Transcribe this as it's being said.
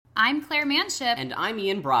I'm Claire Manship. And I'm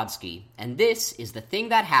Ian Brodsky. And this is The Thing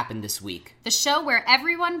That Happened This Week. The show where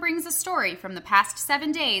everyone brings a story from the past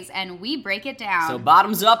 7 days and we break it down. So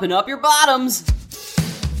bottoms up and up your bottoms!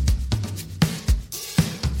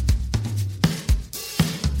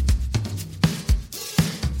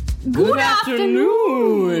 Good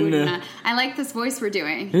afternoon! I like this voice we're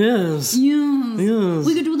doing. Yes. Yes.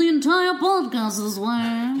 We could do the entire podcast this way.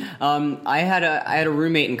 I had a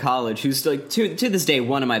roommate in college who's like to this day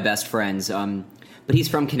one of my best friends. But he's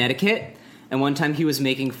from Connecticut, and one time he was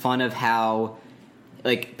making fun of how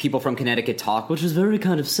like people from Connecticut talk, which is very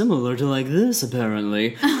kind of similar to like this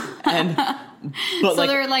apparently. And but so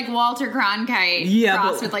they're like Walter Cronkite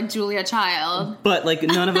crossed with like Julia Child. But like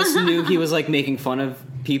none of us knew he was like making fun of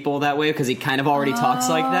people that way because he kind of already talks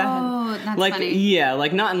like that. Oh, that's like funny. Yeah,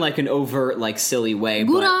 like not in like an overt like silly way.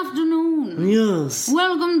 Good afternoon. Yes.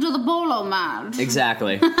 Welcome to the polo match.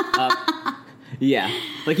 Exactly. Yeah,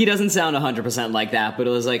 like he doesn't sound 100% like that, but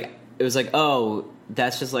it was like oh,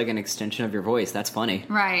 that's just like an extension of your voice. That's funny.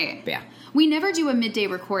 Right. But yeah. We never do a midday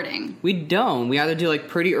recording. We don't. We either do like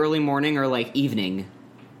pretty early morning or like evening.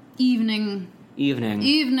 Evening,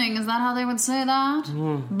 is that how they would say that?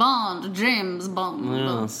 Bond, James Bond.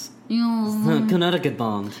 Yes. Yes. Connecticut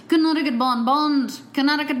Bond. Connecticut Bond.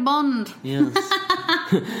 Connecticut Bond. Yes.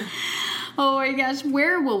 Oh my gosh,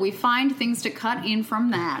 where will we find things to cut in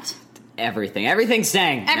from that? Everything's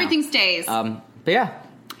staying. Everything stays. But yeah.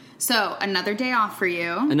 So, another day off for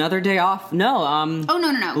you. Another day off? No, Oh,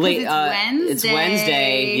 no. Late, It's Wednesday. It's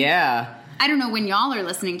Wednesday, yeah. I don't know when y'all are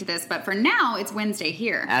listening to this, but for now, it's Wednesday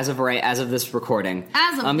here. As of this recording.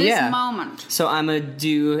 As of this moment. So I'm going to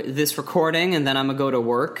do this recording, and then I'm going to go to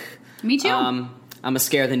work. Me too. I'm going to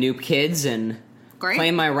scare the new kids and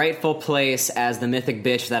claim my rightful place as the mythic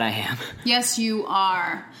bitch that I am. Yes, you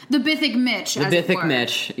are. The Bithic Mitch, The Bithic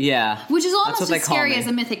Mitch, yeah. Which is almost as scary as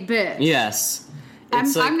a mythic bitch. Yes.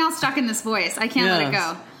 I'm now stuck in this voice. I can't let it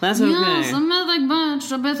go. That's okay. Yes, a mythic bitch,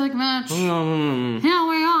 a Bithic Mitch. Here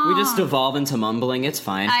we are. We just devolve into mumbling. It's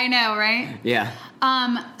fine. I know, right? Yeah.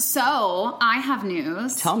 So, I have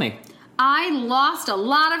news. Tell me. I lost a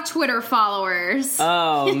lot of Twitter followers.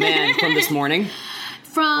 Oh, man. From this morning?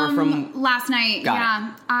 From last night, Got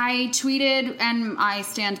it. I tweeted, and I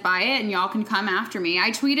stand by it, and y'all can come after me.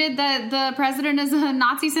 I tweeted that the president is a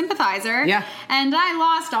Nazi sympathizer. Yeah. And I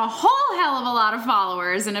lost a whole hell of a lot of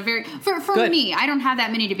followers in a very... For me, I don't have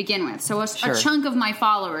that many to begin with. So a chunk of my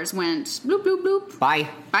followers went bloop, bloop, bloop. Bye.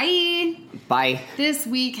 Bye. This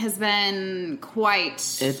week has been quite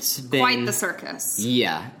the circus.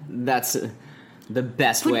 Yeah. That's... the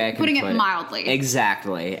best way I can putting put it mildly.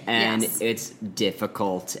 Exactly. And yes. It's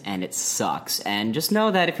difficult and it sucks. And just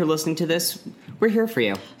know that if you're listening to this, we're here for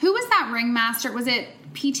you. Who was that ringmaster? Was it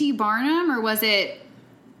P.T. Barnum or was it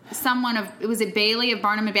was it Bailey of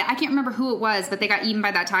Barnum and Bailey? I can't remember who it was, but they got eaten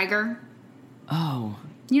by that tiger. Oh.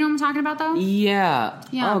 You know what I'm talking about though? Yeah.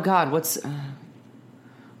 Oh God, what's...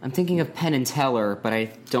 I'm thinking of Penn and Teller, but I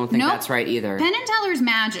don't think that's right either. Penn and Teller's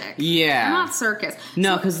magic. Yeah. Not circus.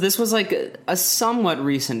 No, because this was like a somewhat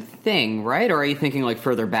recent thing, right? Or are you thinking like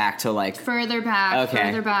further back to like... Further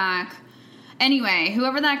back. Anyway,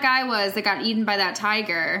 whoever that guy was that got eaten by that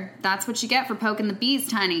tiger, that's what you get for poking the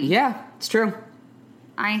beast, honey. Yeah, it's true.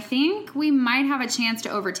 I think we might have a chance to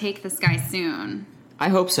overtake this guy soon. I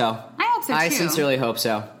hope so. I hope so, too. I sincerely hope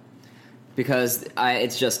so. Because it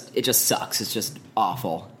just sucks. It's just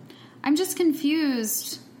awful. I'm just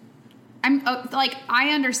confused. I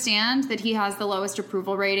understand that he has the lowest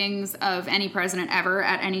approval ratings of any president ever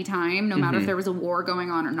at any time, no matter if there was a war going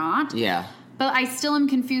on or not. Yeah. But I still am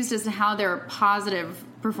confused as to how there are positive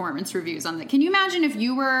performance reviews on that. Can you imagine if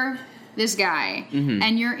you were this guy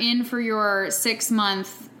and you're in for your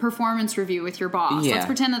 6-month performance review with your boss? Yeah. Let's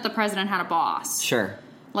pretend that the president had a boss. Sure.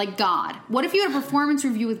 Like God. What if you had a performance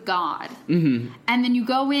review with God? And then you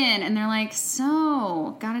go in and they're like,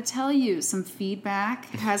 so, gotta tell you, some feedback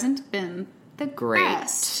hasn't been the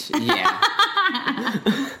best. Yeah.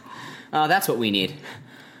 That's what we need.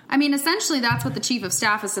 I mean, essentially, that's what the chief of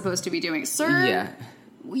staff is supposed to be doing. Sir,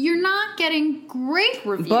 you're not getting great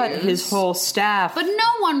reviews. But his whole staff... But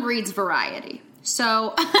no one reads Variety.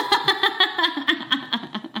 So...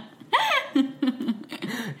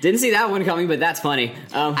 Didn't see that one coming, but that's funny.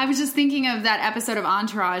 I was just thinking of that episode of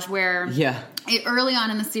Entourage where early on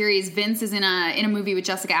in the series, Vince is in a movie with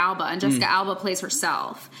Jessica Alba, and Jessica Alba plays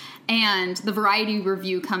herself. and the Variety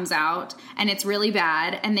review comes out, and it's really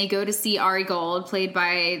bad, and they go to see Ari Gold, played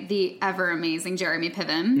by the ever-amazing Jeremy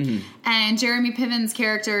Piven, and Jeremy Piven's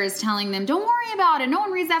character is telling them, don't worry about it, no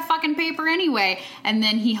one reads that fucking paper anyway, and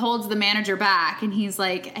then he holds the manager back, and he's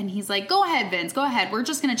like, go ahead, Vince, go ahead, we're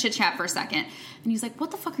just gonna chit-chat for a second. And he's like, what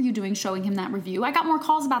the fuck are you doing showing him that review? I got more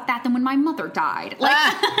calls about that than when my mother died. Like,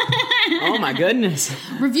 oh my goodness.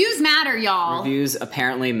 Reviews matter, y'all. Reviews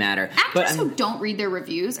apparently matter. Actors who don't read their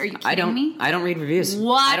reviews, are you kidding me? I don't read reviews.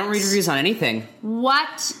 What? I don't read reviews on anything.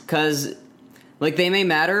 What? Because, like, they may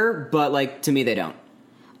matter, but, like, to me they don't.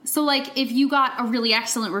 So, like, if you got a really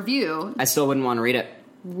excellent review... I still wouldn't want to read it.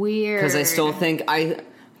 Weird. Because I still think I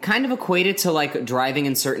kind of equate it to, like, driving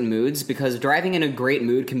in certain moods, because driving in a great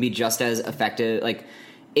mood can be just as effective. Like,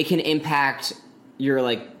 it can impact your,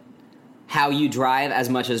 like, how you drive as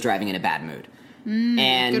much as driving in a bad mood.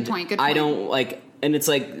 And good point. I don't, like... And it's,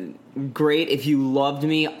 like, great. If you loved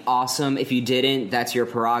me, awesome. If you didn't, that's your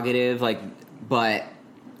prerogative. Like, but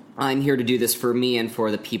I'm here to do this for me and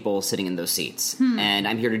for the people sitting in those seats. And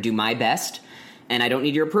I'm here to do my best, and I don't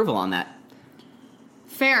need your approval on that.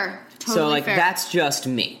 Fair. Totally so, like, fair. that's just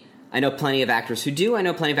me. I know plenty of actors who do. I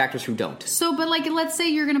know plenty of actors who don't. So, but, like, let's say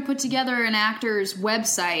you're going to put together an actor's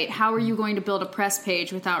website. How are you going to build a press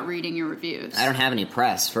page without reading your reviews? I don't have any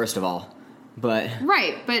press, first of all. But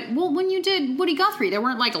right, but, well, when you did Woody Guthrie, there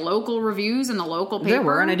weren't, like, local reviews in the local paper? There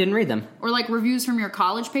were, and I didn't read them. Or, like, reviews from your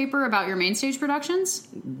college paper about your main stage productions?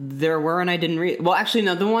 There were, and I didn't read... Well, actually,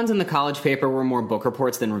 no, the ones in the college paper were more book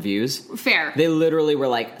reports than reviews. Fair. They literally were,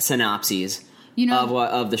 like, synopses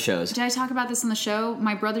of the shows. Did I talk about this on the show?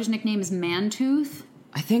 My brother's nickname is Mantooth.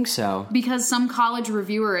 I think so. Because some college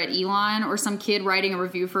reviewer at Elon or some kid writing a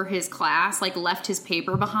review for his class, like, left his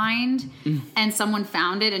paper behind, and someone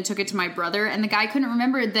found it and took it to my brother, and the guy couldn't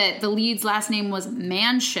remember that the lead's last name was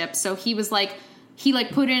Manship, so he was like,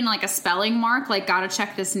 put in, like, a spelling mark, like, gotta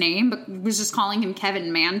check this name, but was just calling him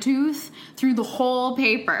Kevin Mantooth through the whole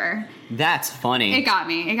paper. That's funny. It got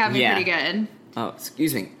me pretty good. Oh,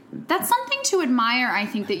 excuse me. That's something to admire, I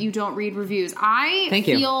think, that you don't read reviews. I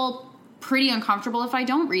feel pretty uncomfortable if I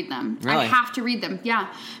don't read them. Really? I have to read them,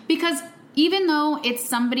 yeah. Because even though it's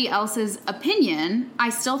somebody else's opinion,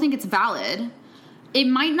 I still think it's valid. It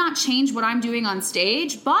might not change what I'm doing on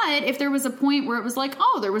stage, but if there was a point where it was like,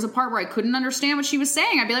 oh, there was a part where I couldn't understand what she was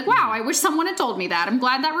saying, I'd be like, wow, I wish someone had told me that. I'm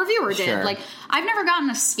glad that reviewer did. Sure. Like, I've never gotten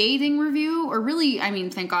a scathing review, or really, I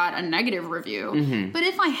mean, thank God, a negative review. But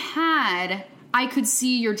if I had, I could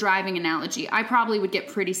see your driving analogy. I probably would get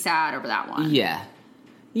pretty sad over that one. Yeah.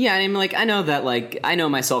 Yeah, I mean, like, I know that, like, I know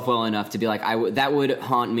myself well enough to be like, that would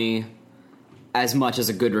haunt me as much as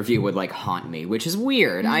a good review would, like, haunt me, which is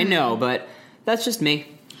weird. I know, but that's just me.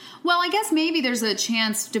 Well, I guess maybe there's a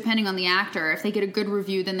chance, depending on the actor, if they get a good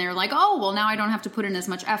review, then they're like, oh, well, now I don't have to put in as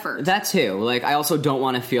much effort. That too. Like, I also don't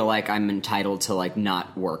want to feel like I'm entitled to, like,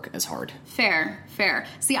 not work as hard. Fair.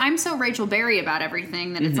 See, I'm so Rachel Berry about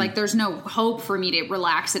everything that it's like there's no hope for me to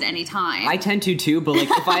relax at any time. I tend to too, but, like,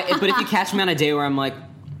 if you catch me on a day where I'm like,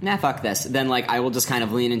 nah, fuck this, then, like, I will just kind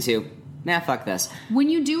of lean into, nah, fuck this. When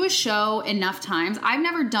you do a show enough times, I've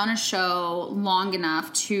never done a show long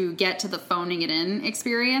enough to get to the phoning it in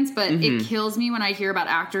experience, but it kills me when I hear about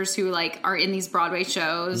actors who, like, are in these Broadway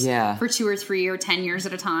shows for 2 or 3 or 10 years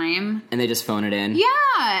at a time. And they just phone it in.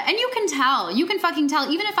 Yeah, and you can tell. You can fucking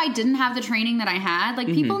tell. Even if I didn't have the training that I had, like,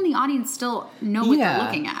 people in the audience still know what they're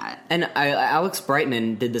looking at. And Alex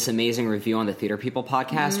Brightman did this amazing review on the Theater People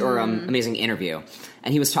podcast, or amazing interview.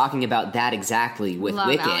 And he was talking about that exactly with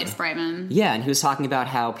Wicked. Alex Brightman. Yeah, and he was talking about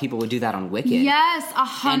how people would do that on Wicked. Yes,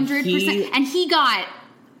 100%. And he got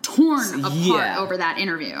torn apart over that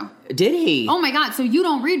interview. Did he? Oh my God, so you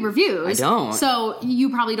don't read reviews. I don't. So you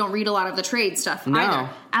probably don't read a lot of the trade stuff No. either.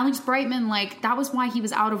 Alex Brightman, like, that was why he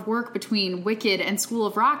was out of work between Wicked and School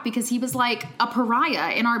of Rock, because he was like a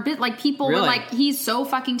pariah in our bit. Like, people were like, he's so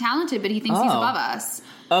fucking talented, but he thinks he's above us.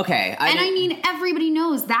 Okay. I mean, everybody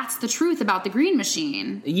knows that's the truth about the Green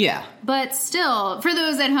Machine. Yeah. But still, for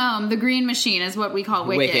those at home, the Green Machine is what we call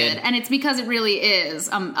Wicked. And it's because it really is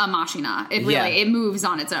a machina. It really, it moves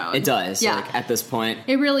on its own. It does, yeah. like, at this point.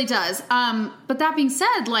 It really does. But that being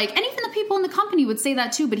said, like, and even the people in the company would say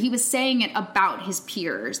that too, but he was saying it about his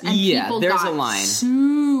peers. And people there's got a line.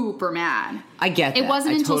 super mad. I get that. It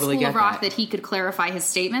wasn't until totally School of Rock that he could clarify his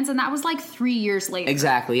statements, and that was like 3 years later.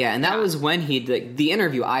 Exactly, yeah. And that was when the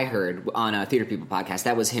interview I heard on a Theater People podcast,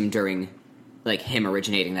 that was him during, like, him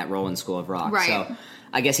originating that role in School of Rock. Right. So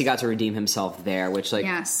I guess he got to redeem himself there, which, like...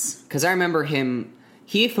 Yes. Because I remember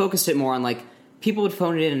he focused it more on, like, people would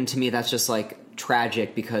phone it in, and to me that's just, like,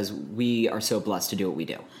 tragic because we are so blessed to do what we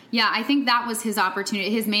do. Yeah, I think that was his opportunity,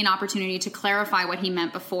 his main opportunity to clarify what he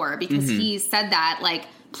meant before, because he said that like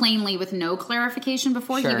plainly with no clarification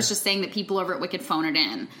before. Sure. He was just saying that people over at Wicked phone it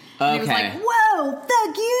in. And it was Okay. like, whoa,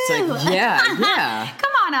 fuck you. It's like, yeah.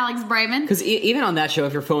 Come on, Alex Brightman. Because even on that show,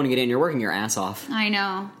 if you're phoning it in, you're working your ass off. I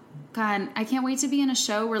know. God, I can't wait to be in a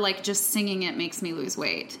show where like just singing it makes me lose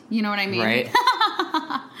weight. You know what I mean? Right.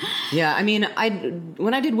 Yeah, I mean,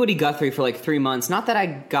 when I did Woody Guthrie for like 3 months, not that I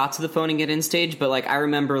got to the phoning it in stage, but like I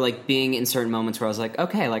remember like being in certain moments where I was like,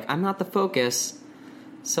 okay, like I'm not the focus,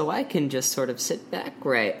 so I can just sort of sit back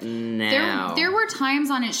right now. There were times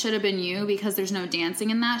on It Should Have Been You, because there's no dancing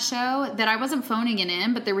in that show, that I wasn't phoning it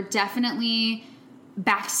in, but there were definitely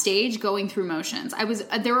backstage going through motions.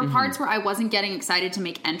 There were parts where I wasn't getting excited to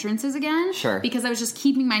make entrances again. Sure. Because I was just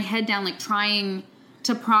keeping my head down, like trying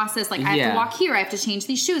to process, like I have to walk here, I have to change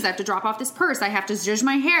these shoes, I have to drop off this purse, I have to zhuzh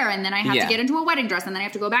my hair, and then I have to get into a wedding dress, and then I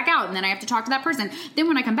have to go back out, and then I have to talk to that person. Then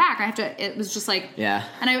when I come back, it was just like, and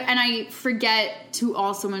I forget to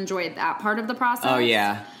also enjoy that part of the process. Oh,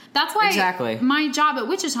 yeah. That's why exactly. My job at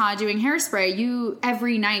Wichita doing Hairspray,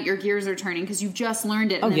 every night your gears are turning because you've just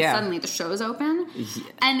learned it, and then suddenly the show's open. Yeah.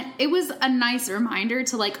 And it was a nice reminder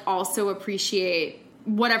to like also appreciate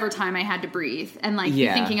whatever time I had to breathe and like be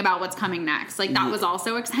thinking about what's coming next. Like that was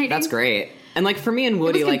also exciting. That's great. And like for me and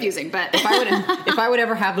Woody, it was confusing, like but if I would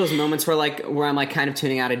ever have those moments where I'm like kind of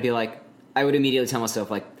tuning out, I'd be like, I would immediately tell myself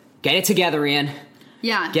like, get it together, Ian.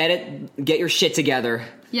 Yeah. Get your shit together.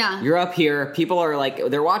 Yeah. You're up here. People are like,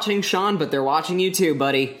 they're watching Sean, but they're watching you too,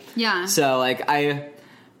 buddy. Yeah. So like I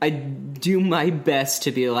do my best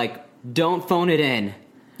to be like, don't phone it in.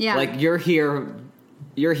 Yeah. Like you're here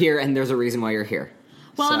and there's a reason why you're here.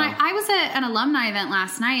 Well, so. And I was at an alumni event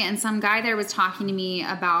last night, and some guy there was talking to me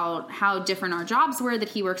about how different our jobs were, that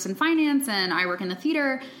he works in finance and I work in the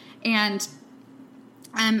theater, and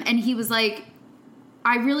he was like,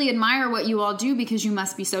 I really admire what you all do because you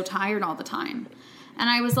must be so tired all the time. And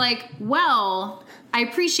I was like, well, I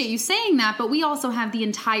appreciate you saying that, but we also have the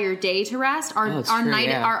entire day to rest.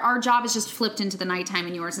 Our job is just flipped into the nighttime,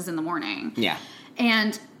 and yours is in the morning. Yeah.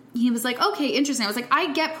 And he was like, okay, interesting. I was like,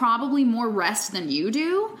 I get probably more rest than you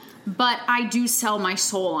do, but I do sell my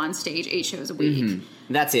soul on stage 8 shows a week.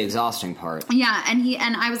 Mm-hmm. That's the exhausting part. Yeah.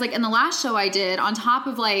 And I was like, in the last show I did, on top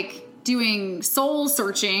of like doing soul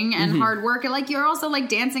searching and hard work, like you're also like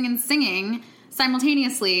dancing and singing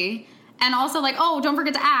simultaneously, and also like, oh, don't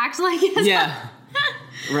forget to act. Like, yeah.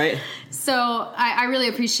 Right. So I really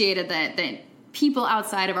appreciated that people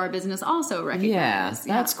outside of our business also recognize.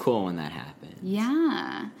 Yeah, that's cool when that happens.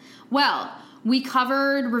 Yeah. Well, we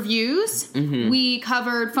covered reviews. Mm-hmm. We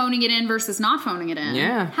covered phoning it in versus not phoning it in.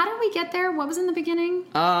 Yeah. How did we get there? What was in the beginning?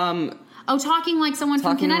 Talking like someone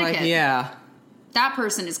from Connecticut. Yeah. That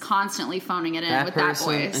person is constantly phoning it in with that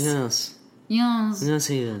voice. Yes. Yes. Yes,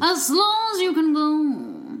 he is. As long as you can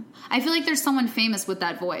go. I feel like there's someone famous with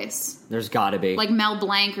that voice. There's gotta be. Like Mel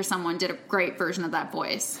Blanc or someone did a great version of that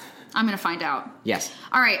voice. I'm going to find out. Yes.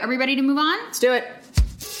 All right. Are we ready to move on? Let's do it.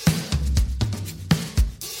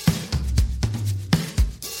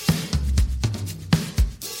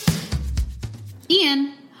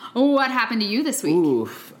 Ian, what happened to you this week?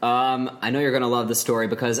 Oof. I know you're going to love the story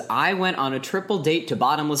because I went on a triple date to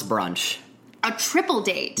Bottomless Brunch. A triple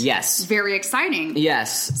date? Yes. Very exciting.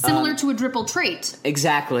 Yes. Similar to a dripple trait.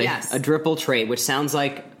 Exactly. Yes. A dripple trait, which sounds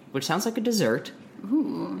like a dessert.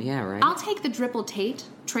 Ooh. Yeah, right. I'll take the dripple trait.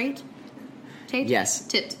 Tate? Yes.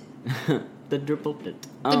 Tit. The dripple tit.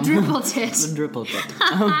 The dripple tit. The dripple tit.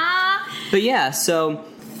 But yeah, so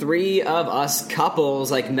 3 of us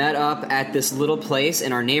couples like met up at this little place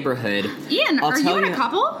in our neighborhood. Ian, are you in a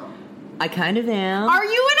couple? I kind of am. Are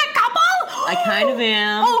you in a couple? I kind of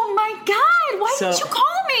am. Oh my god! Why didn't you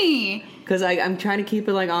call me? Because I'm trying to keep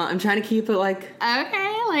it like on. I'm trying to keep it like.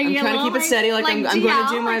 Okay, like I'm trying to keep it steady. Like I'm going to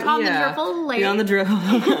do my on the dripple. Like. On the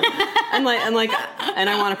dripple. and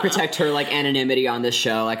I want to protect her like anonymity on this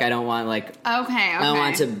show. Like I don't want like. Okay. I don't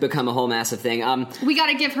want it to become a whole massive thing. We got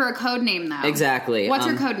to give her a code name though. Exactly. What's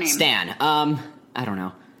her code name? Stan. I don't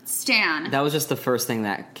know. Stan. That was just the first thing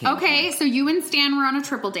that came. Okay, so you and Stan were on a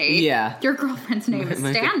triple date. Yeah. Your girlfriend's name is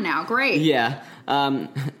Stan now. Great. Yeah.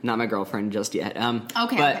 Not my girlfriend just yet.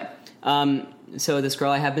 Okay. But so this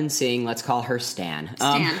girl I have been seeing, let's call her Stan.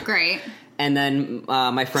 Stan, great. And then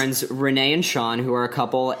my friends Renee and Sean, who are a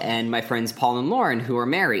couple, and my friends Paul and Lauren, who are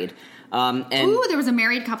married. And there was a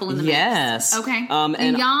married couple in the mix. Yes. Okay.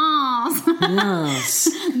 And yes. Yes.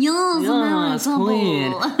 Yes. Yes,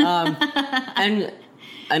 queen.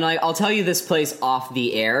 And I'll tell you this place off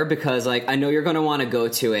the air because I know you're going to want to go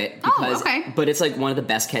to it. Because, okay. But it's one of the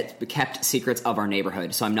best kept secrets of our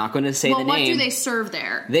neighborhood. So I'm not going to say the name. Well, what do they serve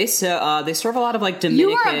there? They serve a lot of Dominican. You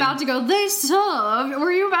were about to go. They serve.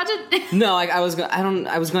 Were you about to? No, I was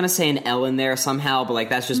going to say an L in there somehow, but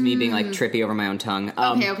that's just me being trippy over my own tongue.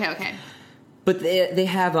 Okay. But they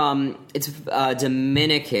have it's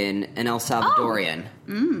Dominican and El Salvadorian.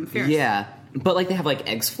 Fierce. Yeah, but they have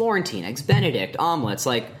eggs Florentine, eggs Benedict, omelets,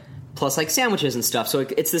 plus sandwiches and stuff. So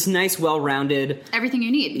it's this nice, well-rounded, everything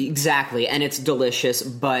you need. Exactly, and it's delicious.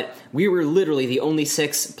 But we were literally the only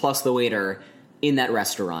 6 plus the waiter in that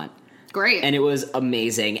restaurant. Great. And it was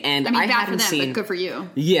amazing. And I bad hadn't for them, seen, but good for you.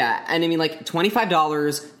 Yeah, and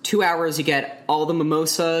 $25, 2 hours, you get all the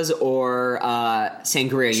mimosas or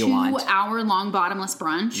sangria you want. 2 hour long bottomless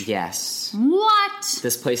brunch? Yes. What?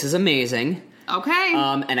 This place is amazing. Okay.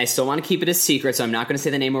 And I still want to keep it a secret, so I'm not going to say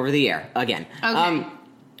the name over the air again. Okay.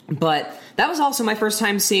 But that was also my first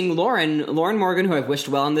time seeing Lauren Morgan, who I've wished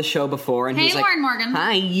well on the show before. And hey, who's Lauren Morgan.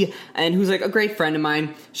 Hi. And who's a great friend of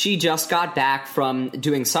mine. She just got back from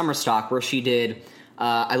doing Summer Stock, where she did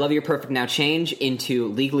I Love Your Perfect Now Change, into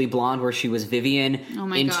Legally Blonde, where she was Vivian,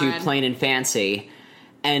 into God. Plain and Fancy.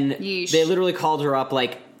 And Yeesh. they literally called her up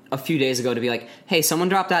a few days ago to be hey, someone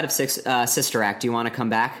dropped out of Sister Act. Do you want to come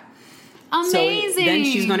back? Amazing. So then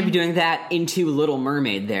she's going to be doing that into Little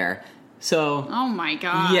Mermaid there. So, oh my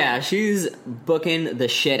God. Yeah, she's booking the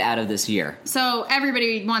shit out of this year. So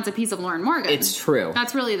everybody wants a piece of Lauren Morgan. It's true.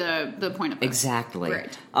 That's really the point of this. Exactly.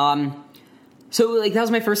 Right. So that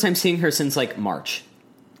was my first time seeing her since March.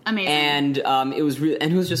 Amazing. And it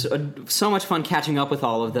was just so much fun catching up with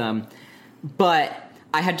all of them. But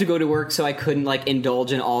I had to go to work, so I couldn't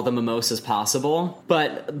indulge in all the mimosas possible.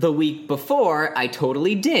 But the week before, I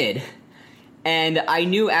totally did. And I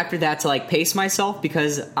knew after that to pace myself,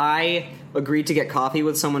 because I agreed to get coffee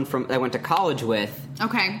with someone I went to college with.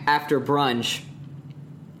 Okay. After brunch,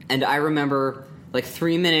 and I remember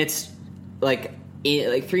 3 minutes, 3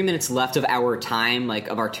 minutes left of our time,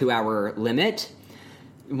 of our 2 hour limit.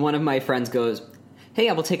 One of my friends goes, "Hey,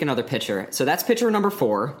 I will take another picture." So that's picture number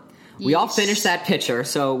 4. We all finished that picture,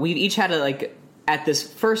 so we've each had at this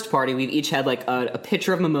first party, we've each had a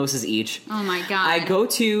pitcher of mimosas each. Oh my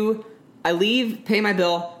God. I leave, pay my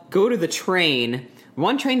bill, go to the train.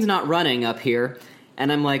 One train's not running up here,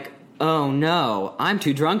 and I'm oh no, I'm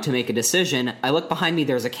too drunk to make a decision. I look behind me,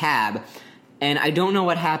 there's a cab, and I don't know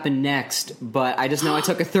what happened next, but I just know I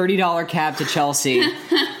took a $30 cab to Chelsea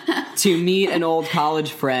to meet an old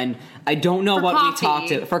college friend. I don't know what we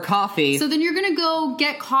talked for coffee. So then you're going to go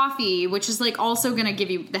get coffee, which is also going to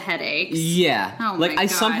give you the headaches. Yeah. Oh my God. I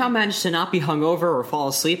somehow managed to not be hungover or fall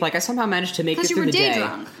asleep. I somehow managed to make it through the day. Because you were day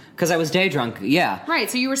drunk. Because I was day drunk, yeah.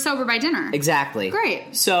 Right, so you were sober by dinner. Exactly.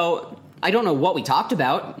 Great. So I don't know what we talked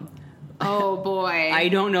about. Oh boy. I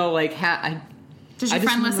don't know how... Does your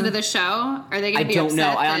friend listen to the show? Are they going to be upset? I don't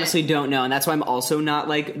know. I honestly don't know. And that's why I'm also not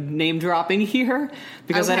name dropping here.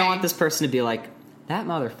 Because I don't want this person to be that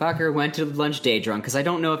motherfucker went to lunch day drunk. Because I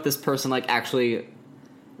don't know if this person actually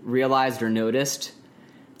realized or noticed.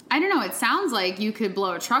 I don't know. It sounds like you could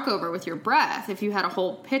blow a truck over with your breath if you had a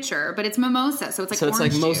whole pitcher, but it's mimosa, so it's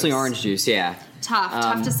orange juice. Mostly orange juice, yeah.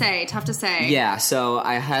 Tough to say. Yeah, so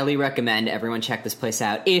I highly recommend everyone check this place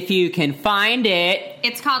out if you can find it.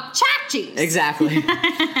 It's called Chachi's. Exactly.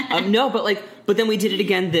 No, but then we did it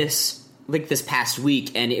again this past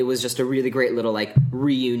week, and it was just a really great little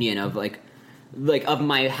reunion of of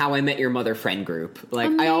my How I Met Your Mother friend group.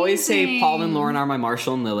 I always say Paul and Lauren are my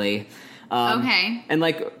Marshall and Lily. Okay. And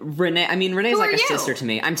Renee, Renee's a sister to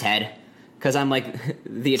me. I'm Ted, because I'm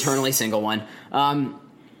the eternally single one.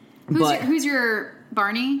 Who's your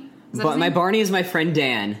Barney? But my Barney is my friend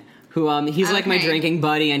Dan, who he's my drinking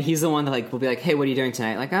buddy, and he's the one that will be hey, what are you doing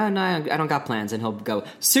tonight? Oh no, I don't got plans. And he'll go,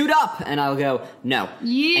 suit up, and I'll go, no.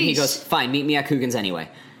 Yeesh. And he goes, fine, meet me at Coogan's anyway.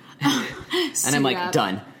 And I'm up.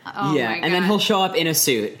 Done. Oh yeah, my God. And then he'll show up in a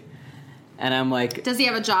suit. And I'm does he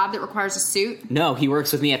have a job that requires a suit? No, he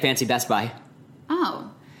works with me at Fancy Best Buy. Oh.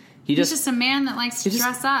 He's just a man that likes to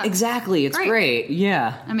dress up. Exactly. It's great.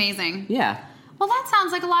 Yeah. Amazing. Yeah. Well, that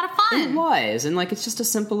sounds like a lot of fun. It was. And it's just a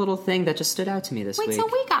simple little thing that just stood out to me this week. Wait, so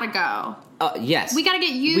we gotta go. Yes. We gotta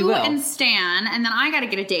get you and Stan, and then I gotta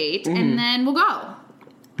get a date, and then we'll go.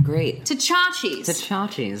 Great. To Chachi's. To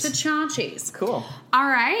Chachi's. Cool. All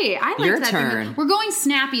right. I like Your that turn. Thing. We're going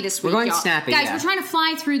snappy this week, We're going y'all. snappy, Guys, yeah. we're trying to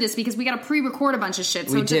fly through this because we got to pre-record a bunch of shit.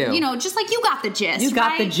 So we do. Just like you got the gist, You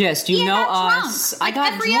got right? the gist. You know got us. Drunk, I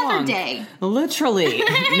got every drunk. other day. Literally.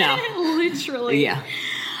 No. Literally. Yeah.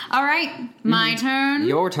 All right. My turn.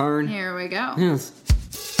 Your turn. Here we go. Yes.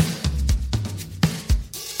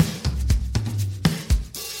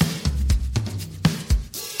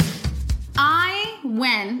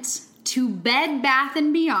 went to Bed Bath &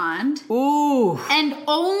 Beyond Ooh. and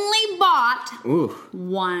only bought Ooh.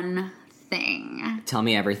 one thing. Tell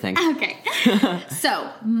me everything. Okay.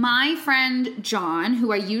 So, my friend John,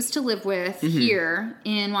 who I used to live with here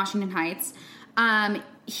in Washington Heights,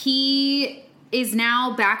 he is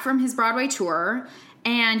now back from his Broadway tour,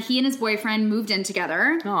 and he and his boyfriend moved in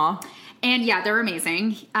together. Aw. And yeah, they're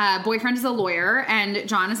amazing. Boyfriend is a lawyer, and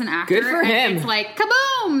John is an actor. Good for him. And it's like,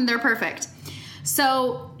 kaboom! They're perfect.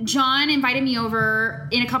 So John invited me over.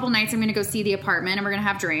 In a couple nights, I'm going to go see the apartment, and we're going to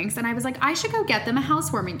have drinks. And I was like, I should go get them a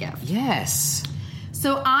housewarming gift. Yes.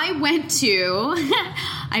 So I went to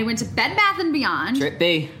Bed Bath & Beyond. Trip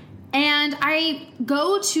B. And I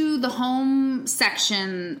go to the home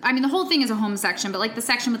section. I mean, the whole thing is a home section, but like the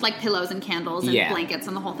section with like pillows and candles and blankets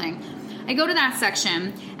and the whole thing. I go to that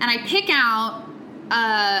section, and I pick out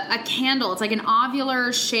a candle. It's like an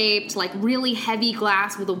ovular shaped, like really heavy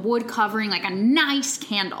glass with a wood covering, like a nice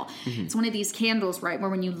candle. It's one of these candles, right, where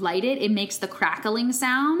when you light it, it makes the crackling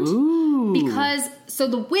sound. Ooh. Because, so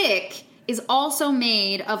the wick is also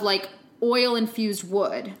made of like oil infused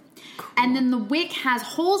wood. Cool. And then the wick has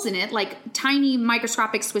holes in it, like tiny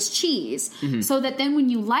microscopic Swiss cheese, so that then when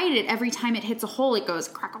you light it, every time it hits a hole, it goes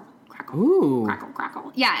crackle, crackle, Ooh. crackle,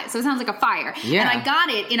 crackle. Yeah, so it sounds like a fire. Yeah. And I got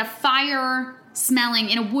it in a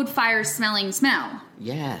wood fire smelling smell.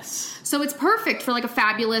 Yes. So it's perfect for like a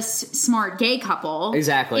fabulous, smart gay couple.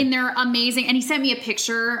 Exactly. In their amazing, and he sent me a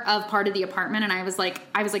picture of part of the apartment, and I was like,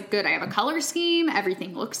 good. I have a color scheme.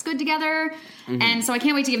 Everything looks good together. And so I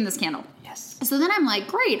can't wait to give him this candle. Yes. So then I'm like,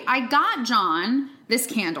 great. I got John this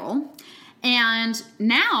candle, and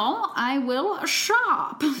now I will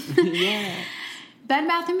shop. Yeah. Bed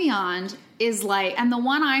Bath & Beyond is like, and the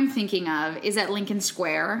one I'm thinking of is at Lincoln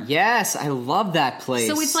Square. Yes, I love that place.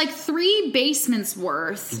 So it's like 3 basements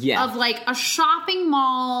worth of like a shopping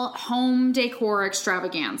mall home decor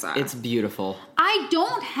extravaganza. It's beautiful. I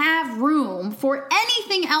don't have room for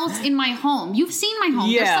anything else in my home. You've seen my home.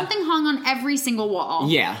 Yeah. There's something hung on every single wall.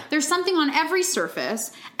 Yeah. There's something on every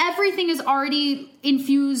surface. Everything is already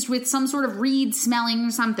infused with some sort of reed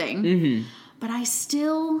smelling something. But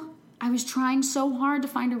I was trying so hard to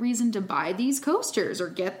find a reason to buy these coasters or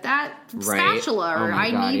get that spatula or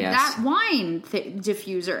I need that wine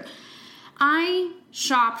diffuser. I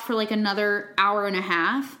shopped for like another hour and a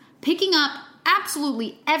half, picking up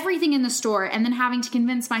absolutely everything in the store and then having to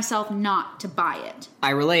convince myself not to buy it.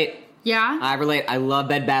 I relate. Yeah? I relate. I love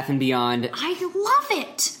Bed Bath & Beyond. I love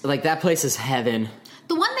it. Like, that place is heaven.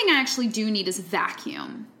 The one thing I actually do need is a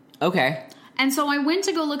vacuum. Okay. And so I went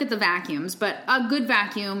to go look at the vacuums, but a good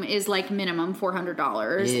vacuum is like minimum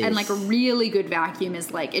 $400. And like a really good vacuum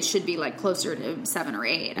is like, it should be like closer to $7 or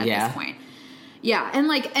 $8 at this point. Yeah. And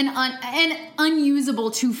like an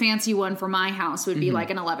unusable too fancy one for my house would be like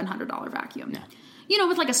an $1,100 vacuum. Yeah. You know,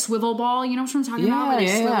 with like a swivel ball, you know what I'm talking about?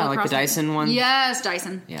 Yeah, like the Dyson one. Yes,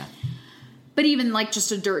 Dyson. Yeah. But even like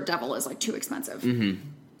just a Dirt Devil is like too expensive.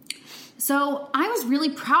 So I was really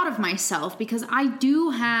proud of myself because I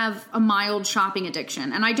do have a mild shopping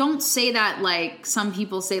addiction. And I don't say that like some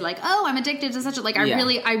people say like, oh, I'm addicted to such a, like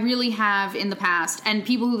I really have in the past. And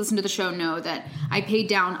people who listen to the show know that I paid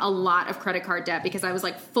down a lot of credit card debt because I was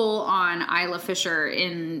like full on Isla Fisher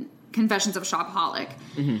in Confessions of a Shopaholic.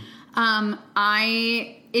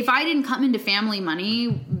 If I didn't come into Family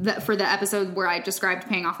Money for the episode where I described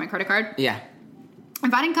paying off my credit card. Yeah.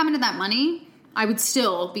 If I didn't come into that money, I would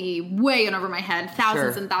still be way in over my head,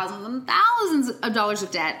 thousands and thousands and thousands of dollars of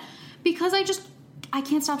debt because I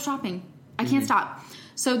can't stop shopping. I can't stop.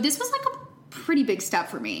 So this was like a pretty big step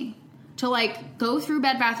for me to like go through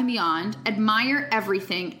Bed Bath & Beyond, admire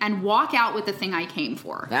everything, and walk out with the thing I came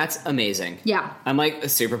for. That's amazing. Yeah. I'm like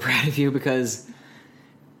super proud of you because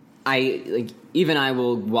I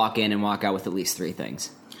will walk in and walk out with at least 3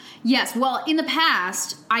 things. Yes, well, in the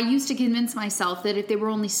past, I used to convince myself that if they were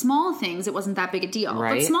only small things, it wasn't that big a deal.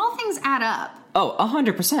 Right. But small things add up. Oh,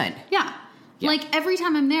 100%. Yeah. Like, every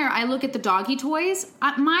time I'm there, I look at the doggy toys.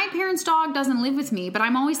 My parents' dog doesn't live with me, but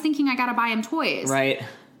I'm always thinking I gotta buy him toys. Right.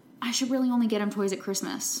 I should really only get him toys at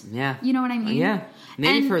Christmas. Yeah. You know what I mean? Yeah.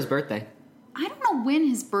 Maybe for his birthday. I don't know when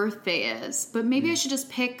his birthday is, but maybe I should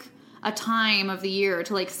just pick a time of the year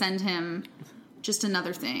to, like, send him just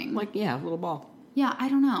another thing. Like, yeah, a little ball. Yeah, I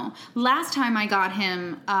don't know. Last time I got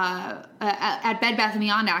him at Bed Bath &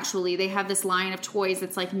 Beyond, actually, they have this line of toys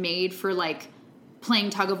that's like made for like playing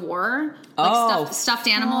tug of war, like stuffed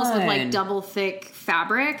animals with like double thick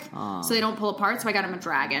fabric, so they don't pull apart. So I got him a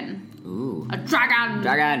dragon. Ooh, a dragon.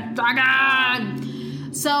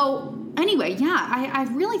 So anyway, yeah, I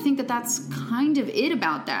really think that's kind of it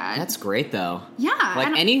about that. That's great though. Yeah,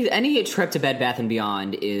 like any trip to Bed Bath &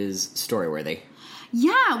 Beyond is story worthy.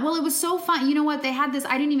 Yeah, well, it was so fun. You know what? They had this,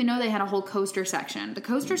 I didn't even know they had a whole coaster section. The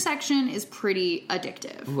coaster section is pretty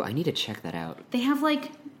addictive. Ooh, I need to check that out. They have like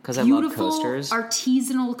 'Cause I love beautiful coasters.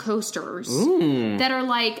 artisanal coasters that are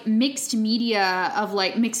like mixed media,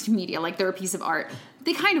 like they're a piece of art.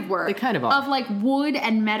 They kind of were. They kind of are. Of like wood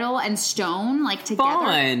and metal and stone, like together.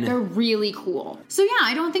 Fun. They're really cool. So yeah,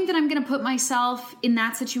 I don't think that I'm going to put myself in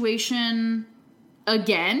that situation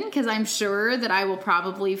again, because I'm sure that I will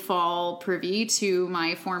probably fall privy to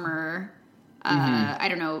my former, I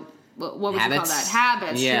don't know, what would Habits? you call that?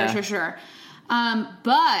 Habits. Yeah. Sure.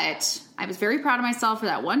 But I was very proud of myself for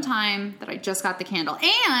that one time that I just got the candle.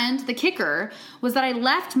 And the kicker was that I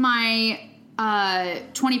left my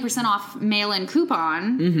 20% off mail-in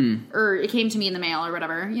coupon, or it came to me in the mail or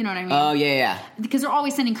whatever. You know what I mean? Oh, yeah. Because they're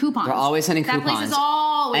always sending coupons. They're always sending that coupons. Place is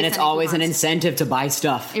always and it's sending always coupons. an incentive to buy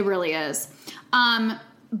stuff. It really is.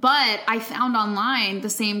 But I found online the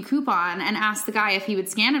same coupon and asked the guy if he would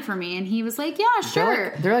scan it for me, and he was like, "Yeah,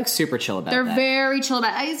 sure." They're like super chill about They're that. very chill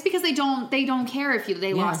about it. It's because they don't care if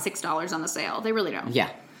they lost $6 on the sale. They really don't. Yeah.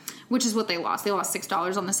 Which is what they lost. They lost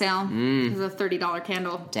 $6 on the sale. It was a $30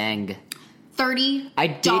 candle. Dang. $30 I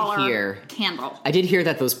did hear candle. I did hear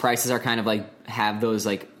that those prices are kind of like have those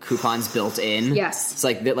like coupons built in. Yes. It's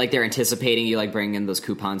like they're anticipating you like bringing in those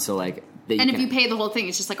coupons, so like. And if you pay the whole thing,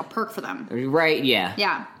 it's just like a perk for them. Right? Yeah.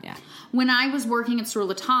 Yeah. Yeah. When I was working at Sur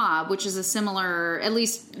La Table, which is a similar, at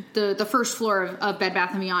least the first floor of Bed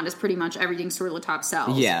Bath & Beyond is pretty much everything Sur La Table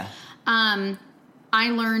sells. Yeah. I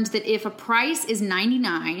learned that if a price is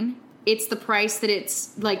 $99, it's the price that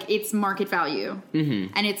it's market value.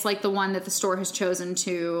 Mm-hmm. And it's like the one that the store has chosen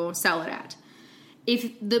to sell it at.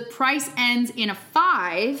 If the price ends in a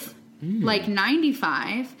 5, like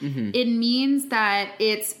 95, it means that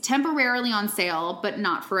it's temporarily on sale, but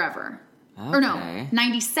not forever. Okay. Or no,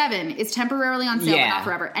 97 is temporarily on sale, but not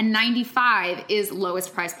forever. And 95 is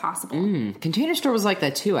lowest price possible. Container Store was like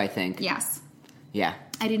that too, I think. Yes. Yeah.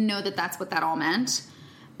 I didn't know that that's what that all meant.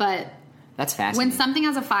 But That's fascinating. when something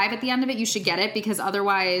has a 5 at the end of it, you should get it, because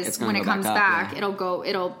otherwise when it go comes back up, back,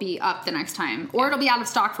 it'll be up the next time. Or it'll be out of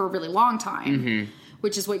stock for a really long time,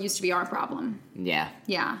 which is what used to be our problem. Yeah.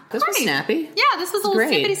 Yeah. This was snappy. Yeah, this was a little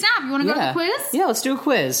Great. snippety snap. You want to go to the quiz? Yeah, let's do a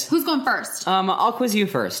quiz. Who's going first? I'll quiz you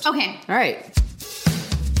first. Okay. All right.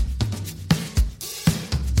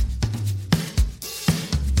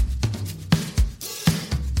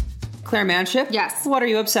 Claire Manship? Yes. What are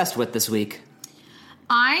you obsessed with this week?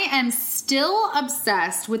 I am still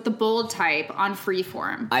obsessed with the bold type on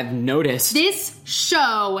Freeform. I've noticed. This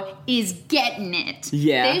show is getting it.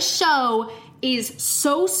 Yeah. This show is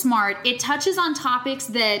so smart. It touches on topics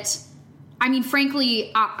that, I mean,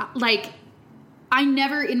 frankly, I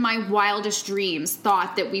never in my wildest dreams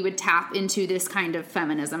thought that we would tap into this kind of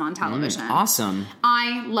feminism on television. Awesome.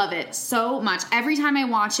 I love it so much. Every time I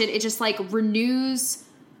watch it, it just like renews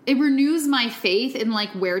my faith in like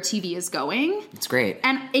where TV is going. It's great.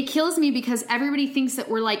 And it kills me because everybody thinks that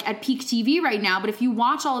we're like at peak TV right now, but if you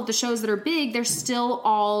watch all of the shows that are big, they're still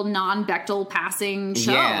all non-Bechdel passing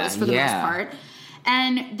shows for the most part.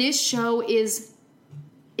 And this show is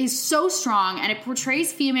so strong, and it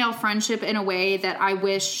portrays female friendship in a way that I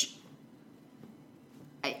wish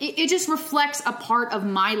it just reflects a part of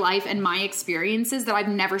my life and my experiences that I've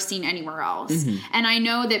never seen anywhere else. And I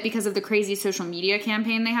know that because of the crazy social media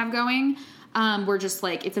campaign they have going, we're just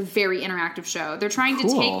like, it's a very interactive show. They're trying to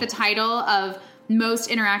take the title of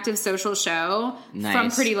most interactive social show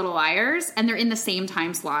from Pretty Little Liars, and they're in the same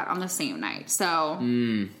time slot on the same night. So,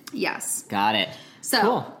 yes. Got it.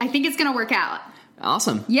 So, I think it's going to work out.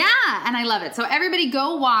 Awesome. Yeah, and I love it. So, everybody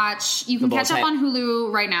go watch. You can catch up on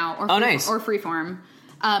Hulu right now, or Freeform.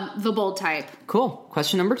 The bold type. Cool.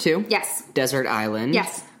 Question number 2. Yes. Desert Island.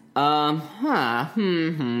 Yes. 3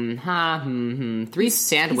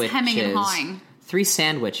 sandwiches. He's hemming and hawing. 3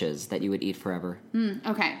 sandwiches that you would eat forever.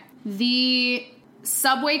 Okay. The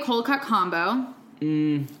Subway cold cut combo.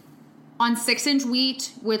 On 6-inch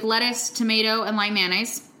wheat with lettuce, tomato, and light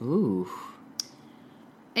mayonnaise. Ooh.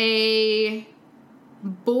 A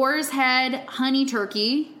Boar's Head honey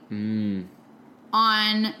turkey.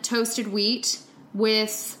 On toasted wheat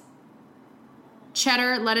with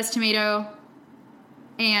cheddar, lettuce, tomato,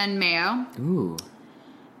 and mayo. Ooh.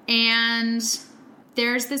 And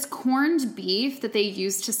there's this corned beef that they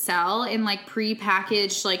used to sell in like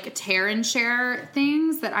pre-packaged like tear and share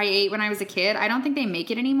things that I ate when I was a kid. I don't think they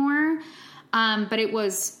make it anymore. But it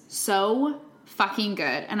was so fucking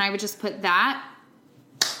good. And I would just put that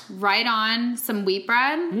right on some wheat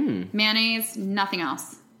bread, mayonnaise, nothing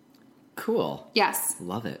else. Cool. Yes.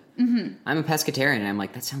 Love it. I'm a pescatarian, and I'm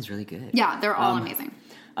like, that sounds really good. Yeah, they're all amazing.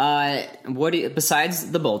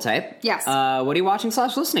 Besides the Bold Type? Yes. What are you watching /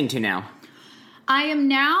 listening to now? I am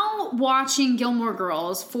now watching Gilmore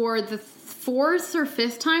Girls for the 4th or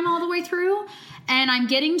 5th time all the way through. And I'm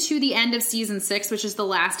getting to the end of season 6, which is the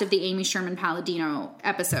last of the Amy Sherman Palladino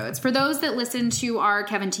episodes. For those that listen to our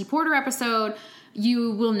Kevin T. Porter episode,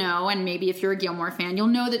 you will know, and maybe if you're a Gilmore fan, you'll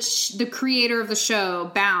know that the creator of the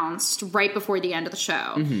show bounced right before the end of the show.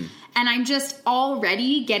 Mm-hmm. And I'm just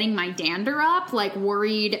already getting my dander up, like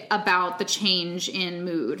worried about the change in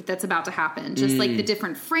mood that's about to happen. Just like the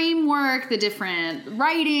different framework, the different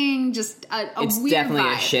writing, just a it's weird definitely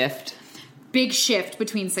vibe. a shift. Big shift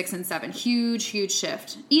between 6 and 7. Huge, huge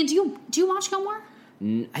shift. Ian, do you watch Gilmore?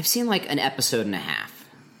 I've seen like an episode and a half.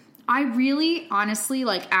 I really, honestly,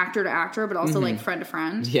 like actor to actor, but also like friend to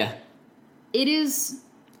friend. Yeah.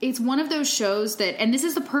 It's one of those shows that, and this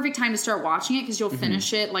is the perfect time to start watching it because you'll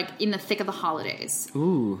finish it like in the thick of the holidays.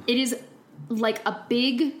 Ooh. It is like a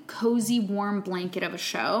big, cozy, warm blanket of a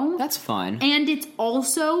show. That's fun. And it's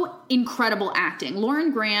also incredible acting.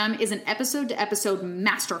 Lauren Graham is an episode-to-episode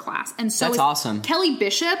masterclass. And so that's is awesome. Kelly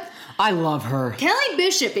Bishop. I love her. Kelly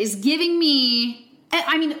Bishop is giving me...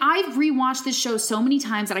 I mean, I've rewatched this show so many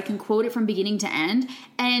times that I can quote it from beginning to end,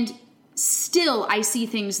 and still I see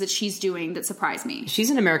things that she's doing that surprise me. She's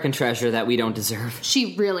an American treasure that we don't deserve.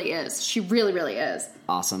 She really is. She really, really is.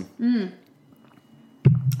 Awesome. A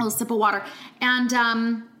little sip of water.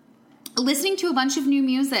 And listening to a bunch of new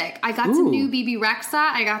music. I got some new BB Rexa.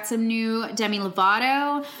 I got some new Demi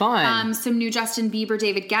Lovato. Fun. Some new Justin Bieber,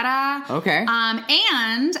 David Guetta. Okay.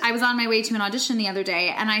 And I was on my way to an audition the other day,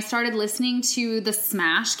 and I started listening to the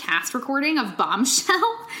Smash cast recording of Bombshell.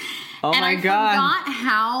 Oh and my I God. forgot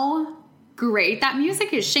how great that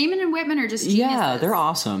music is. Shaman and Whitman are just geniuses. Yeah, they're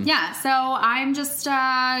awesome. Yeah, so I'm just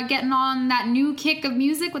getting on that new kick of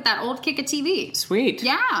music with that old kick of TV. Sweet.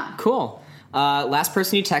 Yeah. Cool. Last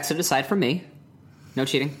person you texted aside from me. No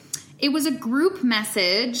cheating. It was a group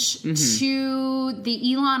message to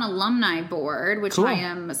the Elon Alumni Board, which Cool. I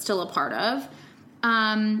am still a part of.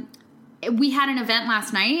 We had an event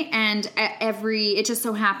last night, and it just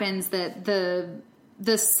so happens that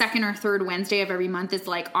the second or third Wednesday of every month is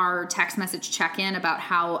like our text message check-in about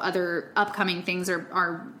how other upcoming things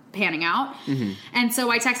are panning out. And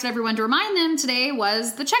so I texted everyone to remind them today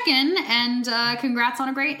was the check-in, and congrats on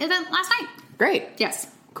a great event last night. Great. Yes.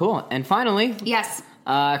 Cool. And finally, Yes.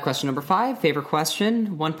 question number 5, favorite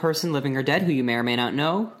question. One person, living or dead, who you may or may not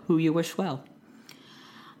know, who you wish well.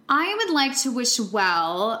 I would like to wish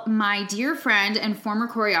well my dear friend and former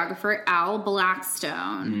choreographer, Al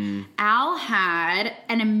Blackstone. Al had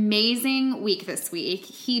an amazing week this week.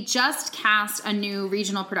 He just cast a new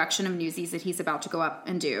regional production of Newsies that he's about to go up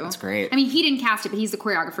and do. That's great. I mean, he didn't cast it, but he's the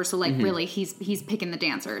choreographer, so like really he's picking the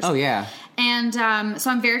dancers. Oh, yeah. And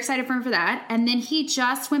so I'm very excited for him for that. And then he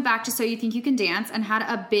just went back to So You Think You Can Dance and had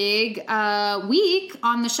a big week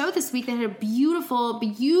on the show this week that had a beautiful,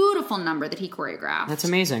 beautiful number that he choreographed. That's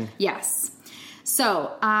amazing. Yes.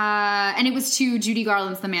 So, and it was to Judy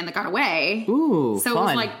Garland's The Man That Got Away. Ooh, so fun. it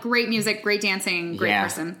was like great music, great dancing, great Yeah.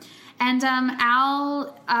 person. And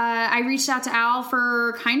Al, I reached out to Al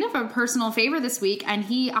for kind of a personal favor this week, and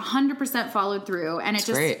he 100% followed through. And That's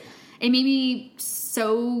great. It made me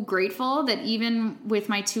so grateful that even with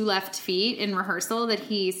my 2 left feet in rehearsal, that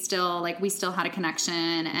he still, like, we still had a connection.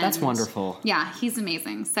 And That's wonderful. Yeah, he's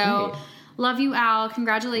amazing. So, Great. love you, Al.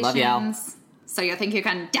 Congratulations. Love you, Al. So you think you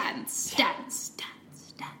can dance.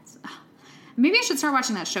 Oh. Maybe I should start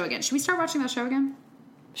watching that show again. Should we start watching that show again?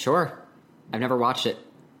 Sure. I've never watched it.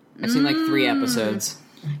 I've seen like 3 episodes.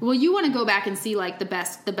 Well, you want to go back and see like the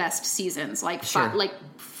best seasons, like Sure.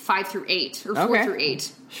 5 through 8 or 4 through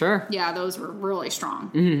 8. Sure. Yeah, those were really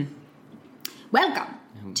strong.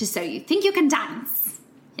 Welcome to So You Think You Can Dance.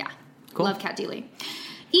 Yeah, Cool. Love Kat Deely.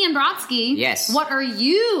 Ian Brodsky. Yes. What are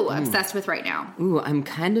you obsessed with right now? Ooh, I'm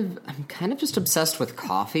kind of just obsessed with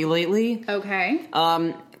coffee lately. Okay.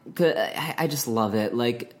 I just love it,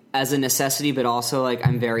 like as a necessity, but also like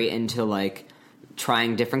I'm very into like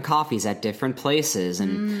trying different coffees at different places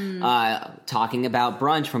and talking about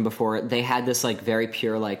brunch from before. They had this like very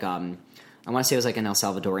pure like I want to say it was like an El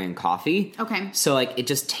Salvadorian coffee. Okay. So like it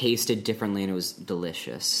just tasted differently and it was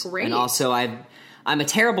delicious. Great. And also I'm a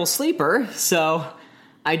terrible sleeper, so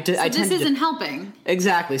This isn't helping.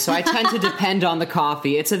 Exactly. So I tend to depend on the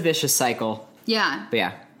coffee. It's a vicious cycle. Yeah. But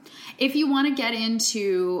yeah. If you want to get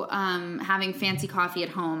into having fancy coffee at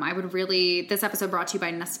home, I would really, this episode brought to you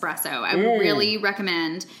by Nespresso. I would really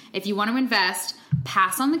recommend, if you want to invest,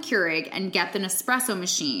 pass on the Keurig and get the Nespresso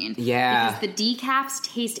machine. Yeah. Because the decafs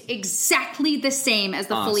taste exactly the same as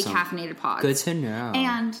the fully caffeinated pods. Good to know.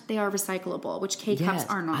 And they are recyclable, which K-Cups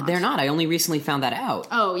are not. They're not. I only recently found that out.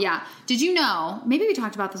 Oh, yeah. Did you know, maybe we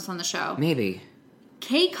talked about this on the show. Maybe.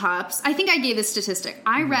 K-Cups, I think I gave this statistic.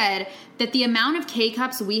 I read that the amount of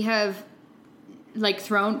K-Cups we have, like,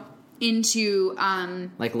 thrown into...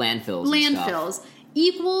 like landfills and stuff.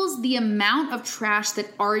 Equals the amount of trash that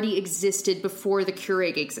already existed before the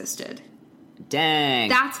Keurig existed. Dang.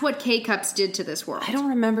 That's what K-Cups did to this world. I don't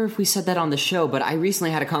remember if we said that on the show, but I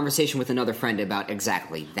recently had a conversation with another friend about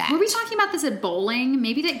exactly that. Were we talking about this at bowling?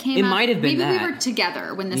 Maybe that came up. It might have been Maybe we were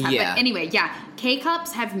together when this happened. Yeah. But anyway, yeah.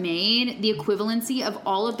 K-Cups have made the equivalency of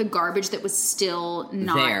all of the garbage that was still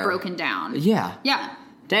not broken down. Yeah. Yeah.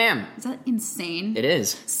 Damn. Is that insane? It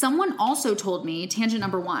is. Someone also told me, tangent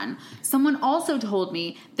number 1, someone also told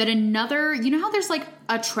me that another, you know how there's like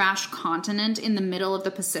a trash continent in the middle of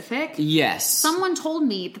the Pacific? Yes. Someone told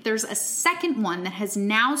me that there's a second one that has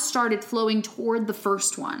now started flowing toward the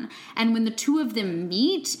first one. And when the two of them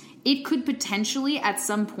meet, it could potentially at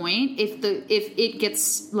some point, if it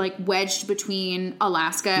gets like wedged between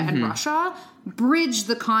Alaska and Russia, bridge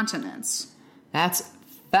the continents. That's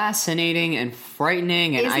fascinating and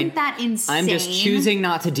frightening, and Isn't that insane? I'm just choosing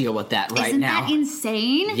not to deal with that right now. Isn't that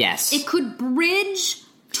insane? Yes. It could bridge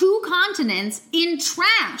 2 continents in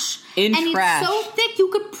trash. In and trash. it's so thick you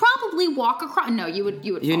could probably walk across. No, you would.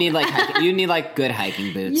 You fall. need like you need like good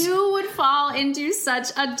hiking boots. You would fall into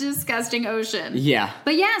such a disgusting ocean. Yeah.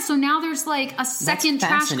 But yeah, so now there's like a second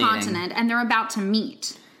trash fascinating. continent, and they're about to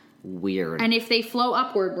meet. Weird. And if they flow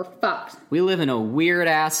upward, we're fucked. We live in a weird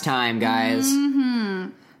ass time, guys.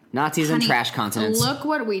 Nazis and trash continents. Look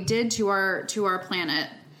what we did to our planet.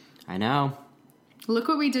 I know. Look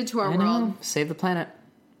what we did to our I world. know. Save the planet.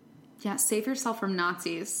 Yeah, save yourself from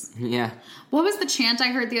Nazis. Yeah. What was the chant I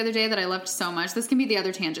heard the other day that I loved so much? This can be the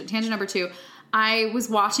other tangent. Tangent number 2. I was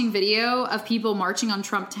watching video of people marching on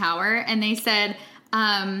Trump Tower, and they said,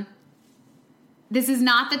 this is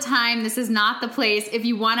not the time, this is not the place. If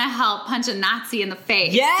you want to help, punch a Nazi in the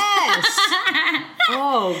face. Yes!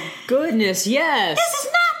 Oh, goodness, yes! This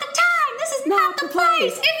is not the time, this is not the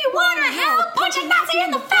place. If you want to help, punch a Nazi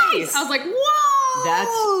in the face. I was like, whoa!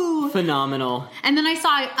 That's phenomenal. And then I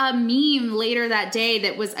saw a meme later that day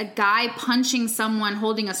that was a guy punching someone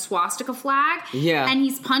holding a swastika flag. Yeah. And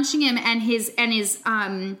he's punching him, and his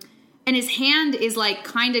hand is like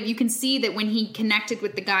kind of, you can see that when he connected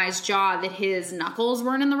with the guy's jaw that his knuckles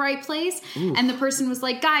weren't in the right place. Oof. And the person was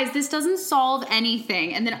like, guys, this doesn't solve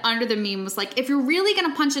anything. And then under the meme was like, if you're really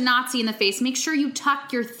going to punch a Nazi in the face, make sure you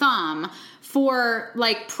tuck your thumb for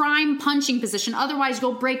like prime punching position. Otherwise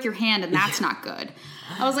you'll break your hand, and that's not good.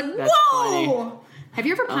 I was like, whoa! Funny. Have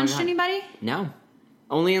you ever punched anybody? No.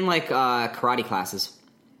 Only in like karate classes.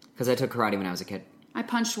 Because I took karate when I was a kid. I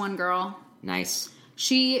punched one girl. Nice.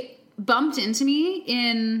 She bumped into me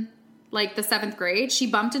in like the 7th grade. She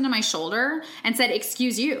bumped into my shoulder and said,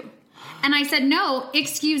 "Excuse you." And I said, "No,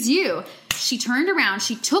 excuse you." She turned around,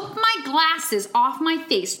 she took my glasses off my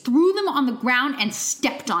face, threw them on the ground, and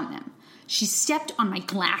stepped on them. She stepped on my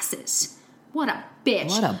glasses. What a bitch.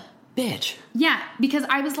 What a bitch. Yeah, because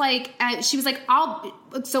I was like, she was like,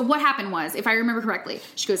 so what happened was, if I remember correctly,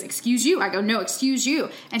 she goes, "Excuse you." I go, "No, excuse you."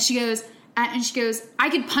 And she goes, "I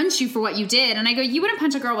could punch you for what you did." And I go, "You wouldn't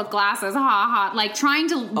punch a girl with glasses, ha ha." Like trying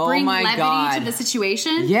to bring levity to the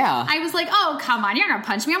situation. Yeah. I was like, "Oh, come on, you're not gonna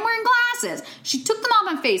punch me. I'm wearing glasses." She took them off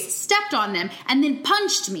my face, stepped on them, and then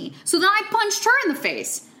punched me. So then I punched her in the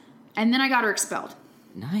face. And then I got her expelled.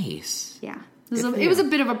 Nice. Yeah. It was a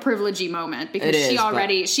bit of a privilegey moment because she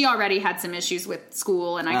already had some issues with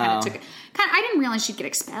school, and I kind of took it. I didn't realize she'd get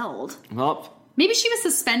expelled. Well, maybe she was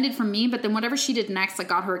suspended from me, but then whatever she did next, like,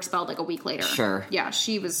 got her expelled like a week later. Sure. Yeah,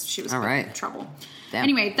 she was all right. in trouble. Damn.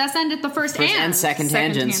 Anyway, that's ended the first and second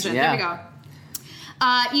tangents. Yeah. There we go.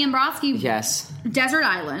 Ian Brodsky. Yes. Desert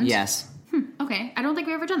Island. Yes. Okay, I don't think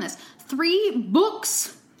we've ever done this. 3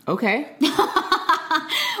 books. Okay.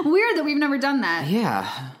 Weird that we've never done that. Yeah.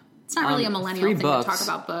 It's not really a millennial thing to talk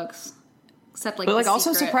about books. Except like, but like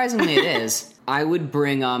also surprisingly it is. I would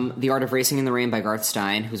bring The Art of Racing in the Rain by Garth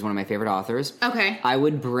Stein, who's one of my favorite authors. Okay. I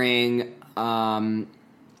would bring Hitchhiker's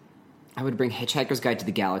Guide to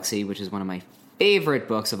the Galaxy, which is one of my favorite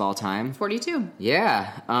books of all time. 42.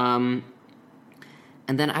 Yeah. And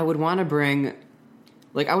then I would want to bring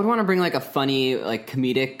like a funny, like,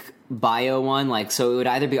 comedic bio one. Like, so it would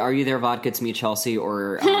either be Are You There, Vodka, It's Me, Chelsea,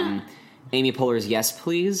 or Amy Poehler's Yes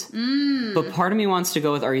Please. But part of me wants to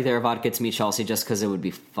go with Are You There, Vodka, It's Me, Chelsea, just because it would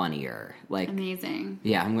be funnier. Like, Amazing.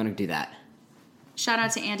 Yeah, I'm going to do that. Shout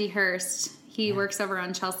out to Andy Hurst. He works over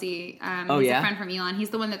on Chelsea. He's yeah? a friend from Elon. He's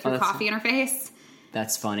the one that threw coffee in her face.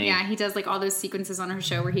 That's funny. Yeah, he does like all those sequences on her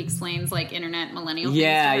show where he explains like internet millennial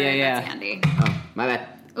Yeah, things to her. yeah. That's Andy. Oh, my bad.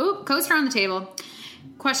 Ooh, coaster on the table.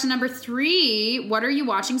 Question number 3. What are you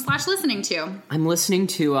watching / listening to? I'm listening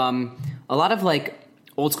to a lot of like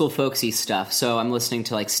old school folksy stuff. So I'm listening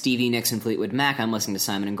to like Stevie Nicks and Fleetwood Mac. I'm listening to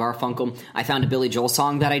Simon and Garfunkel. I found a Billy Joel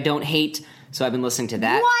song that I don't hate, so I've been listening to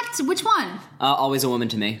that. What? Which one? Always a Woman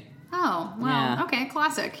to Me. Oh, well, Yeah. okay,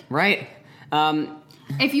 classic. Right.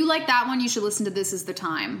 If you like that one, you should listen to This Is the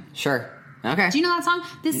Time. Sure. Okay. Do you know that song?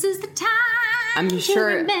 This is the time. I'm to sure-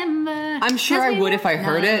 remember. I'm sure I would if I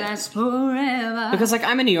heard it. Last forever. Because, like,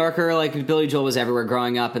 I'm a New Yorker, like, Billy Joel was everywhere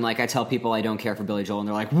growing up, and, like, I tell people I don't care for Billy Joel, and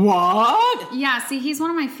they're like, what? Yeah, see, he's one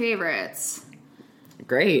of my favorites.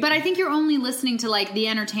 Great. But I think you're only listening to, like, The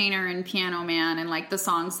Entertainer and Piano Man and, like, the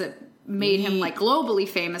songs that made him, like, globally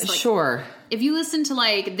famous. Like, sure. if you listen to,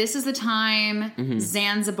 like, This Is the Time,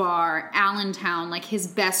 Zanzibar, Allentown, like, his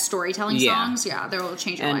best storytelling songs, they'll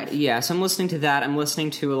change your life. Yeah, so I'm listening to that. I'm listening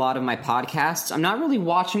to a lot of my podcasts. I'm not really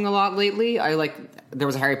watching a lot lately. There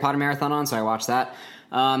was a Harry Potter marathon on, so I watched that.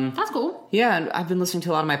 That's cool. Yeah, and I've been listening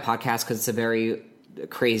to a lot of my podcasts because it's a very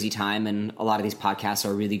crazy time, and a lot of these podcasts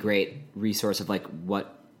are a really great resource of,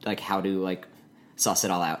 how to, suss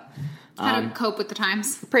it all out. How to cope with the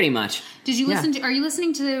times. Pretty much. Did you listen to? Are you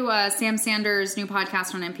listening to Sam Sanders' new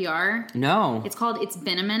podcast on NPR? No. It's called "It's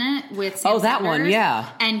Been a Minute" with Sam that Sanders. one, yeah.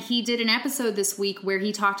 And he did an episode this week where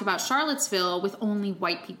he talked about Charlottesville with only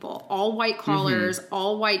white people, all white callers,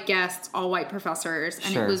 all white guests, all white professors,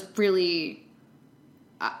 and Sure. it was really.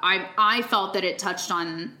 I felt that it touched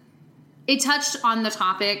on the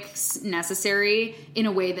topics necessary in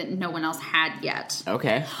a way that no one else had yet.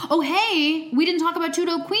 Okay. Oh, hey, we didn't talk about Two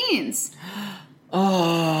Dope Queens.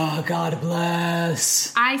 Oh, God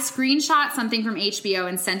bless. I screenshot something from HBO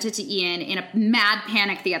and sent it to Ian in a mad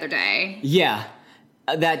panic the other day. Yeah.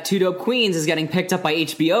 That Two Dope Queens is getting picked up by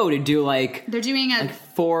HBO to do, They're doing a... it's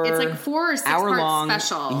 4 or 6 part long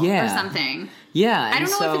special or something. Yeah. I don't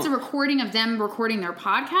know if it's a recording of them recording their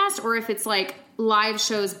podcast or if it's, live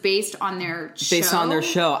shows based on their show. Based on their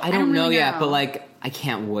show. I don't know really yet, but, I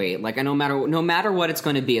can't wait. No matter what it's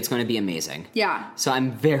going to be amazing. Yeah. So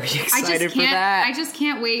I'm very excited for that. I just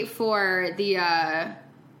can't wait for the...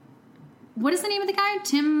 what is the name of the guy?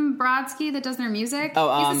 Tim Brodsky that does their music?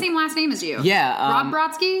 Oh, he's the same last name as you. Yeah. Rob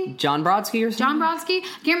Brodsky? John Brodsky or something? John Brodsky?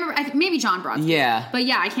 I can't remember. Maybe John Brodsky. Yeah. But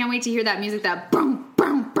yeah, I can't wait to hear that music. That boom,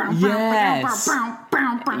 boom, boom, Yes. boom,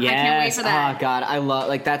 boom, boom. Yes. I can't wait for that. Oh, God. I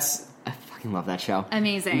fucking love that show.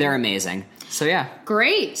 Amazing. They're amazing. So, yeah.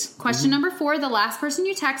 Great. Question number 4. The last person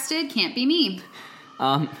you texted can't be me.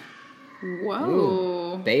 Whoa.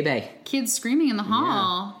 Ooh, baby. Kids screaming in the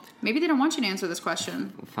hall. Maybe they don't want you to answer this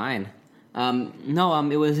question. Fine. No,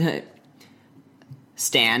 it was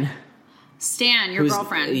Stan. Stan, your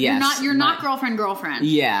girlfriend. Yes, You're not girlfriend.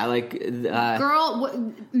 Yeah,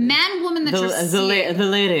 man, woman that you're seeing. the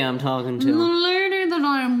lady I'm talking to. The lady that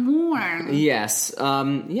I'm wearing. Yes.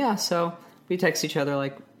 Yeah, so we text each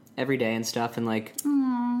other every day and stuff and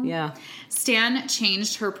yeah. Stan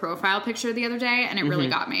changed her profile picture the other day and it really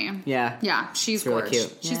got me. Yeah. Yeah, she's really gorge.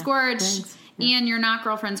 cute. She's Yeah, gorge. thanks. Ian, you're not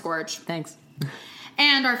girlfriend's gorge. Thanks.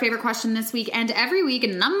 And our favorite question this week and every week,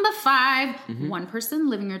 number 5. One person,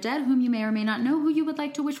 living or dead, whom you may or may not know, who you would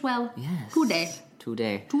like to wish well. Yes.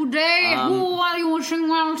 Today. Who are you wishing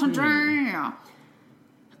well today?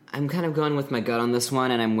 I'm kind of going with my gut on this one,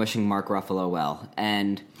 and I'm wishing Mark Ruffalo well.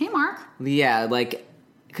 And Hey, Mark. yeah,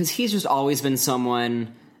 because he's just always been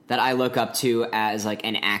someone that I look up to as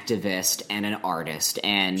an activist and an artist,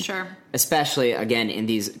 and Sure. especially again in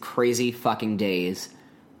these crazy fucking days,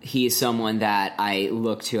 he's someone that I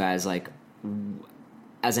look to as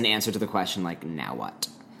as an answer to the question now what?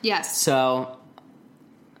 Yes. So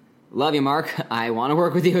love you, Mark. I want to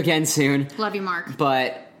work with you again soon. Love you, Mark.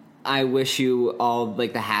 But I wish you all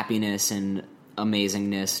the happiness and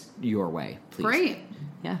amazingness your way, please. Great.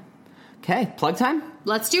 Yeah. Okay, plug time?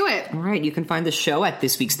 Let's do it. All right, you can find the show at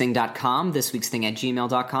thisweeksthing.com,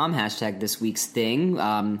 thisweeksthing@gmail.com,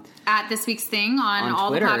 #thisweeksthing. At This Week's Thing on all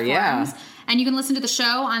Twitter, the platforms. yeah. And you can listen to the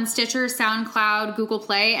show on Stitcher, SoundCloud, Google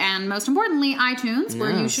Play, and most importantly, iTunes, where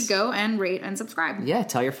you Yes. should go and rate and subscribe. Yeah,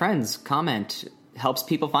 tell your friends, comment, helps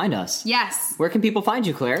people find us. Yes. Where can people find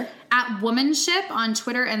you, Claire? At Womanship on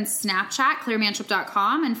Twitter and Snapchat,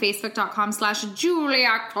 ClaireManship.com, and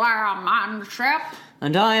Facebook.com/JuliaClaireManship.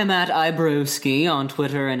 And I am at Ibrowski on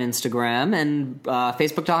Twitter and Instagram, and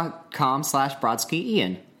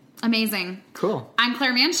Facebook.com/BrodskyIan. Amazing. Cool. I'm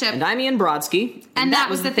Claire Manship. And I'm Ian Brodsky. And that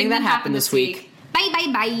was the thing that happened this week. Bye,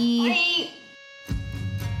 bye, bye. Bye.